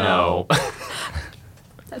 No.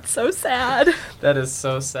 That's so sad. That is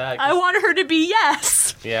so sad. I want her to be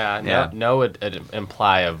yes. Yeah, Yeah. no would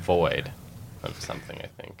imply a void of something, I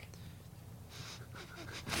think.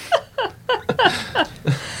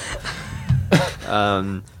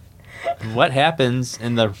 What happens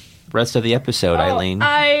in the rest of the episode, Eileen?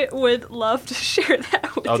 I would love to share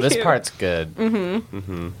that with you. Oh, this part's good.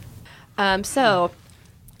 So,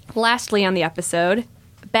 lastly on the episode,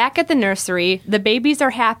 back at the nursery, the babies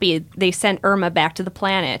are happy they sent Irma back to the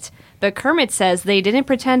planet. But Kermit says they didn't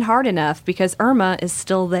pretend hard enough because Irma is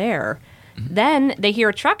still there. Then they hear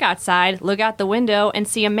a truck outside, look out the window, and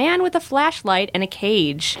see a man with a flashlight and a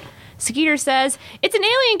cage. Skeeter says, "It's an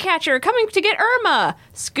alien catcher coming to get Irma!"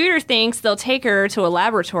 Scooter thinks they'll take her to a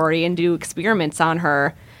laboratory and do experiments on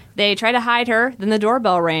her. They try to hide her, then the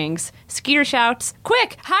doorbell rings. Skeeter shouts,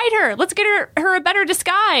 "Quick, hide her! Let's get her a better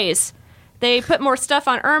disguise!" They put more stuff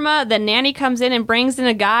on Irma, then Nanny comes in and brings in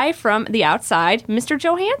a guy from the outside, Mr.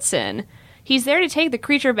 Johansson. He's there to take the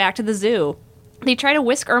creature back to the zoo. They try to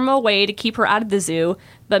whisk Irma away to keep her out of the zoo,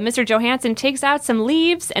 but Mr. Johansson takes out some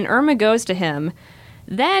leaves and Irma goes to him.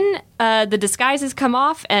 Then the disguises come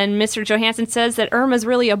off, and Mr. Johansson says that Irma's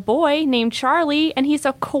really a boy named Charlie, and he's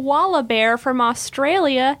a koala bear from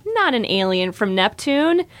Australia, not an alien from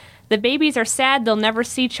Neptune. The babies are sad they'll never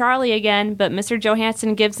see Charlie again, but Mr.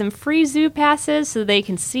 Johansson gives them free zoo passes so they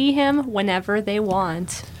can see him whenever they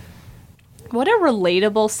want. What a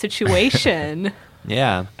relatable situation.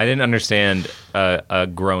 Yeah. I didn't understand a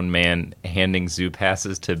grown man handing zoo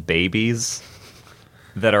passes to babies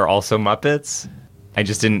that are also Muppets. I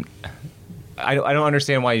just didn't. I don't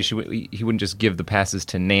understand why he wouldn't just give the passes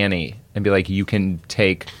to Nanny and be like, you can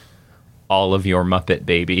take all of your Muppet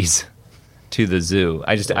babies to the zoo.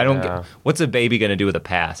 I don't get, what's a baby going to do with a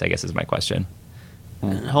pass, I guess is my question.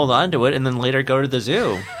 Hold on to it and then later go to the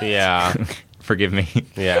zoo. Yeah. Forgive me.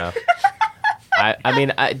 Yeah. I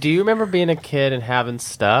mean, do you remember being a kid and having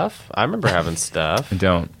stuff? I remember having stuff. I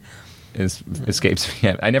don't. It escapes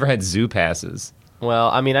me. I never had zoo passes. Well,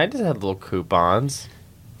 I mean, I just had little coupons.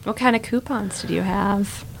 What kind of coupons did you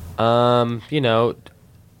have?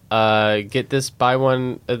 Get this buy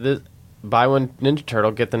one Ninja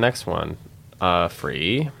Turtle, get the next one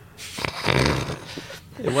free.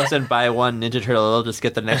 It wasn't buy one Ninja Turtle, they'll just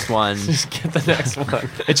get the next one. Just get the next one.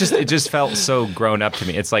 It just felt so grown up to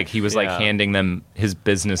me. It's like he was like handing them his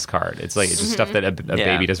business card. It's like it's just stuff that a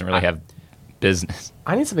baby doesn't really have business.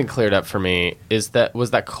 I need something cleared up for me. Was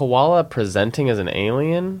that koala presenting as an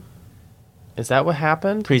alien? Is that what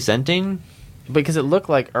happened? Presenting? Because it looked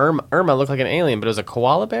like Irma looked like an alien, but it was a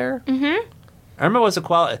koala bear? Mm-hmm. Irma was a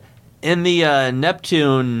koala. In the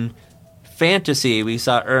Neptune fantasy, we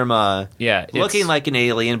saw Irma looking like an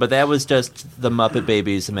alien, but that was just the Muppet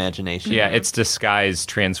Babies' imagination. Yeah, its disguise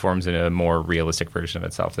transforms into a more realistic version of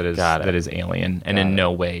itself that is alien, and in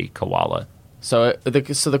no way koala. So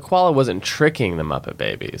the koala wasn't tricking the Muppet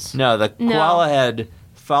Babies. No, the koala had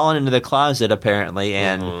fallen into the closet, apparently,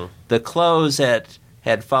 and the clothes had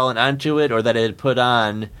fallen onto it or that it had put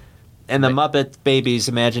on, and the Muppet Babies'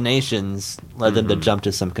 imaginations led them to jump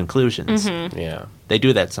to some conclusions. Mm-hmm. Yeah. They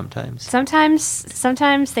do that sometimes.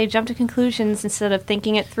 Sometimes they jump to conclusions instead of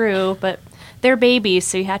thinking it through, but they're babies,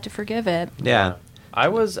 so you have to forgive it. Yeah. I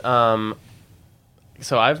was I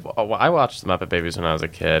watched the Muppet Babies when I was a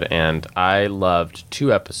kid, and I loved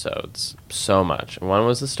 2 episodes so much. One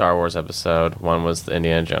was the Star Wars episode, one was the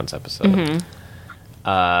Indiana Jones episode.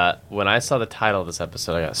 Mm-hmm. When I saw the title of this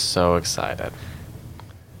episode, I got so excited.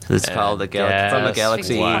 It's called From the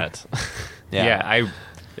Galaxy. What?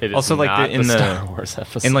 It is also, like not in the the Star Wars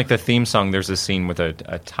episode. in like the theme song, there's a scene with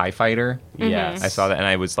a TIE fighter. Yes. I saw that, and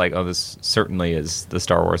I was like, "Oh, this certainly is the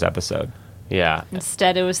Star Wars episode." Yeah.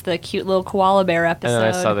 Instead, it was the cute little koala bear episode. And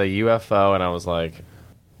then I saw the UFO, and I was like,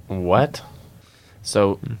 "What?"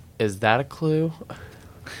 So, is that a clue?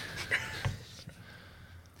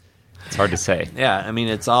 It's hard to say. Yeah, I mean,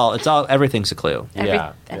 everything's a clue.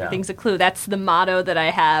 Everything's a clue. That's the motto that I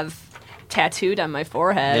have tattooed on my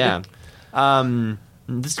forehead. Yeah.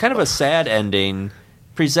 This is kind of a sad ending,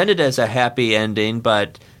 presented as a happy ending,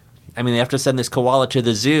 but I mean, they have to send this koala to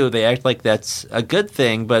the zoo. They act like that's a good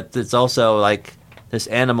thing, but it's also like this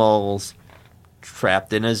animal's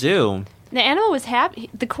trapped in a zoo. The animal was happy.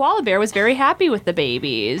 The koala bear was very happy with the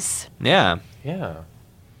babies. Yeah. Yeah.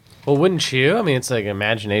 Well, wouldn't you? I mean, it's like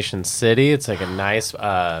Imagination City. It's like a nice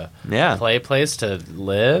play place to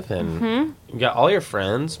live, and you got all your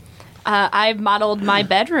friends. I modeled my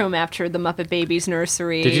bedroom after the Muppet Babies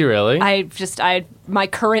nursery. Did you really? My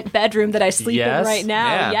current bedroom that I sleep in right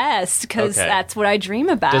now. Yeah. Yes, because that's what I dream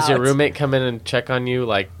about. Does your roommate come in and check on you,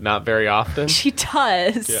 like, not very often? She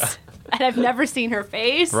does. Yeah. And I've never seen her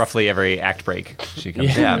face. Roughly every act break, she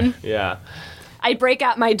comes in. Yeah. I break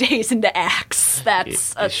out my days into acts.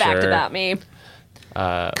 That's a fact about me.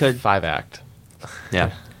 5-act.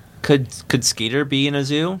 Yeah. Could Skeeter be in a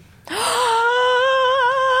zoo?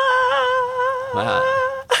 Wow.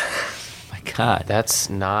 My God. That's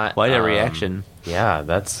not Quite a reaction. Yeah,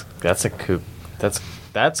 that's a kook. That's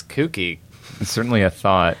kooky. It's certainly a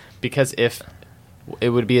thought. Because if it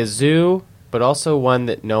would be a zoo, but also one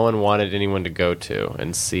that no one wanted anyone to go to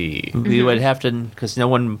and see. We would have to, because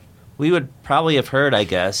we would probably have heard, I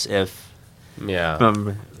guess, if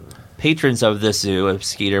from patrons of this zoo, if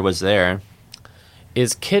Skeeter was there.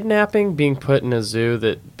 Is kidnapping being put in a zoo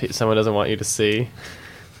that someone doesn't want you to see?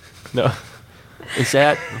 No. Is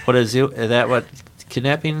that what a zoo? Is that what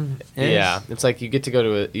kidnapping is? Yeah, it's like you're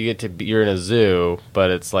in a zoo,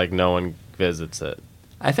 but it's like no one visits it.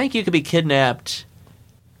 I think you could be kidnapped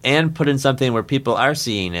and put in something where people are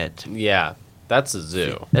seeing it. Yeah, that's a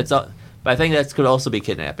zoo. That's all. But I think that could also be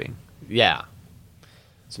kidnapping. Yeah.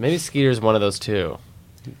 So maybe Skeeter's one of those too.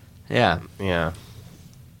 Yeah. Yeah.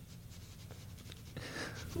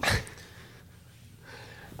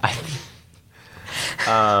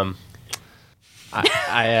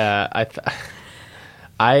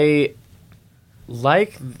 I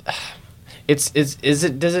like does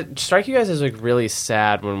it strike you guys as like really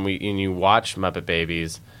sad when you watch Muppet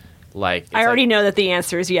Babies? Like I already know that the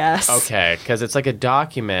answer is yes. Okay, because it's like a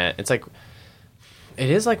document. It's like It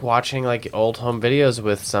is like watching like old home videos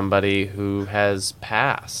with somebody who has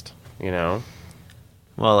passed, you know?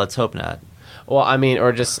 Well, let's hope not. Well, I mean,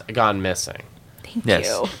 or just gone missing. Thank Yes.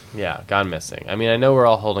 you. Yeah, gone missing. I mean, I know we're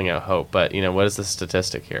all holding out hope, but, you know, what is the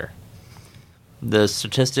statistic here? The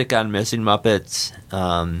statistic on missing Muppets,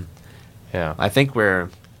 Yeah. I think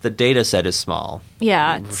the data set is small.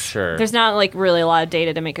 Yeah, Sure. There's not like really a lot of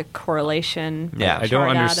data to make a correlation. Yeah. I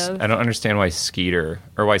don't chart out of. I don't understand why Scooter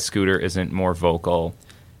isn't more vocal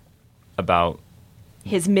about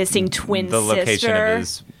His missing twin the location sister. of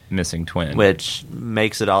his missing twin. Which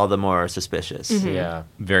makes it all the more suspicious. Yeah.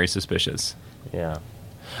 Very suspicious. Yeah.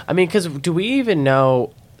 I mean, because do we even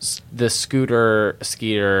know the Skeeter,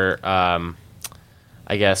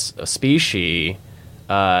 I guess, a species?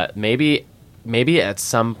 Maybe at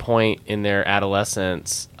some point in their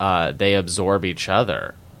adolescence, they absorb each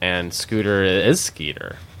other, and Scooter is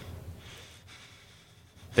Skeeter.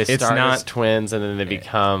 They It's start not- as twins, and then they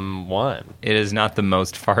become one. It is not the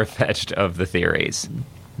most far-fetched of the theories.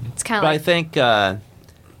 It's kind of But I like think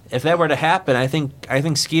if that were to happen, I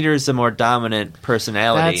think Skeeter is the more dominant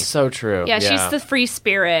personality. That's so true. yeah, she's the free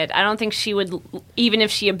spirit. I don't think she would, even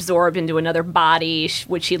if she absorbed into another body,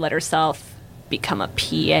 would she let herself become a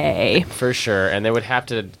PA? For sure, and they would have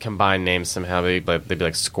to combine names somehow. They'd be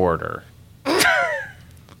like Scorter.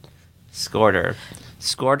 Scorter,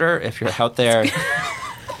 if you're out there.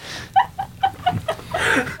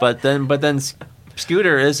 but then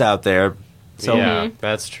Scooter is out there. So yeah,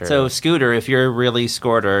 that's true. so Scooter, if you're really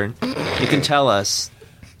Scorter, you can tell us.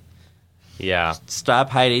 yeah,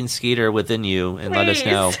 Stop hiding Skeeter within you and let us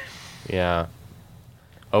Please. know. yeah.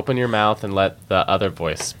 Open your mouth and let the other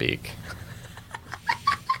voice speak.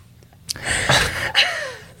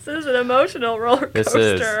 This is an emotional roller This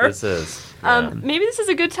coaster. is. Yeah. Maybe this is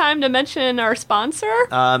a good time to mention our sponsor.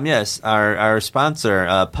 Yes, our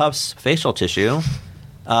sponsor, Puffs Facial Tissue.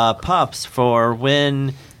 Puffs for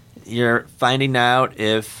when you're finding out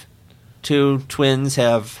if two twins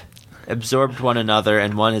have absorbed one another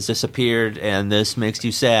and one has disappeared and this makes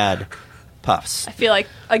you sad. Puffs. I feel like,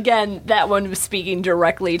 again, that one was speaking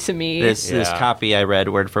directly to me. This Yeah. copy I read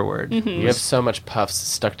word for word. You have so much puffs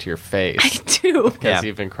stuck to your face I do. because Yeah.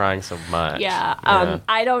 you've been crying so much. Yeah.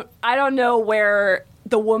 I don't know where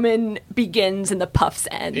the woman begins and the puffs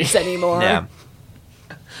ends anymore. Yeah,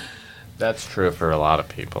 That's true for a lot of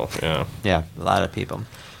people. Yeah. yeah, a lot of people.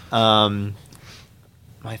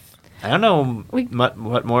 I don't know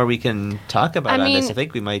what more we can talk about on this. I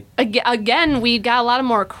think we might. Again, we got a lot of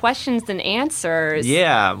more questions than answers.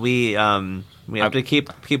 Yeah, we have to keep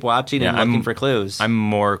watching and looking for clues. I'm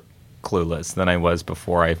more clueless than I was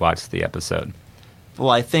before I watched the episode. Well,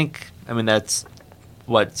 I mean, that's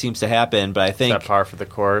what seems to happen, but I Is think that par for the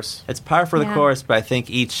course? it's par for the Yeah. course, but I think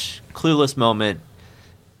each clueless moment,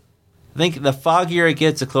 I think the foggier it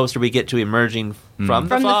gets, the closer we get to emerging from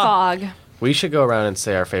From the fog. We should go around and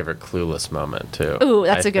say our favorite clueless moment too. Ooh,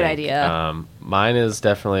 that's I a good think. idea. Mine is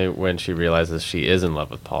definitely when she realizes she is in love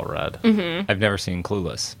with Paul Rudd. I've never seen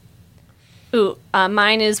Clueless. Ooh,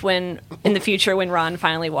 mine is when, in the future, when Ron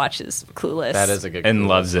finally watches Clueless. That is a good And clueless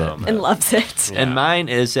loves it. moment. and loves it. Yeah. And mine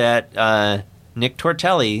is that Nick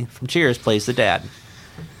Tortelli from Cheers plays the dad.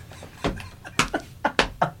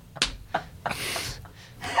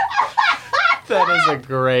 That is a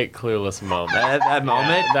great clueless moment. That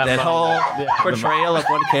moment, that that moment, whole yeah. portrayal of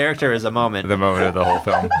one character is a moment. The moment of the whole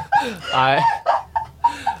film.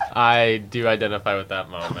 I do identify with that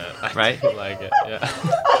moment. I Right? do like it. Yeah.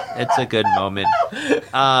 It's a good moment.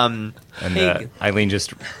 And Hey. Eileen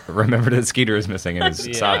just remembered that Skeeter is missing and is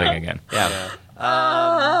Yeah. sobbing again. Yeah.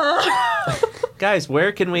 Guys,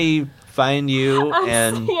 where can we find you?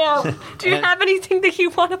 And Yeah. Do you and- have anything that you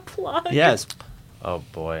want to plug? yes, Oh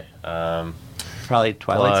boy. probably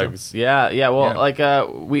Twilight Zone. Plugs. Yeah. Well, Yeah.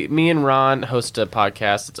 me and Ron host a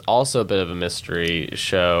podcast. It's also a bit of a mystery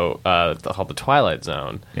show called The Twilight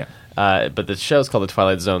Zone. Yeah. But the show's called The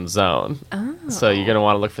Twilight Zone Zone. Oh. So you're going to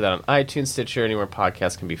want to look for that on iTunes, Stitcher, anywhere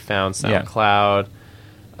podcasts can be found, Yeah. SoundCloud.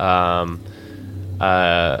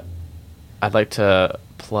 I'd like to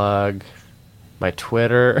plug my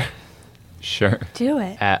Twitter Sure. Do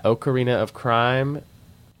it. at Ocarina of Crime.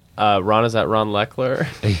 Ron is at Ron Lechler.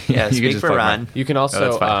 Yeah, You could speak just for plug Ron. mine. You can that's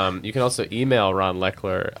also fine. email Ron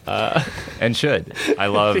Lechler. And should. I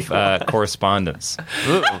love correspondence.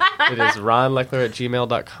 Ooh. It is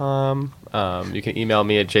ronlechler@gmail.com. You can email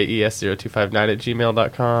me at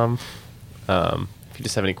jes0259@gmail.com. If you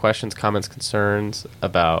just have any questions, comments, concerns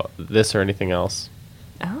about this or anything else.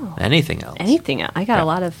 Oh. Anything else? Anything. I got a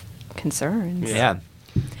lot of concerns. Yeah.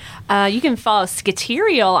 You can follow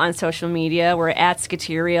Skaterial on social media. We're at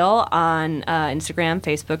Skaterial on Instagram,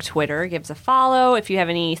 Facebook, Twitter. Give us a follow. If you have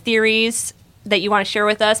any theories that you want to share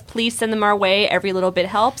with us, please send them our way. Every little bit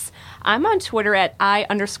helps. I'm on Twitter at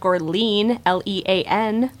I_lean, Lean.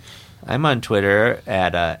 I'm on Twitter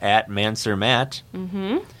at ManserMatt.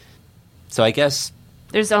 Mm-hmm. So I guess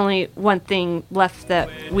there's only one thing left that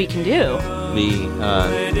we can do. We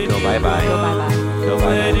go bye-bye. Go bye-bye. Go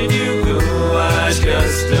Where bye-bye. did you go? I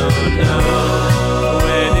just don't know.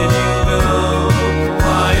 Where did you go?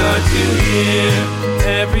 Why aren't you here?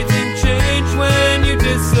 Everything changed when you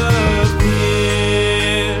disappeared.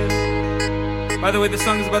 By the way, the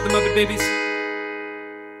song is about the Muppet Babies.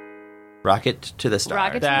 Rocket to the stars.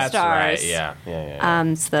 Rocket to the That's stars. right. Yeah.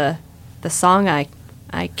 It's the song I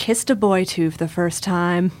kissed a boy to for the first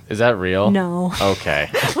time. Is that real? No. Okay.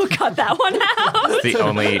 We'll cut that one out. The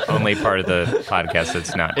only part of the podcast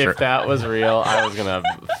that's not true. If that was real, I was gonna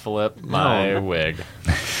flip my wig.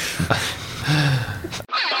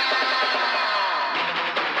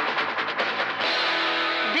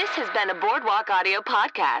 This has been a Boardwalk Audio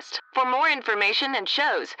podcast. For more information and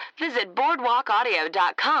shows, visit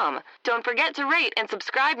boardwalkaudio.com. Don't forget to rate and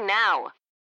subscribe now.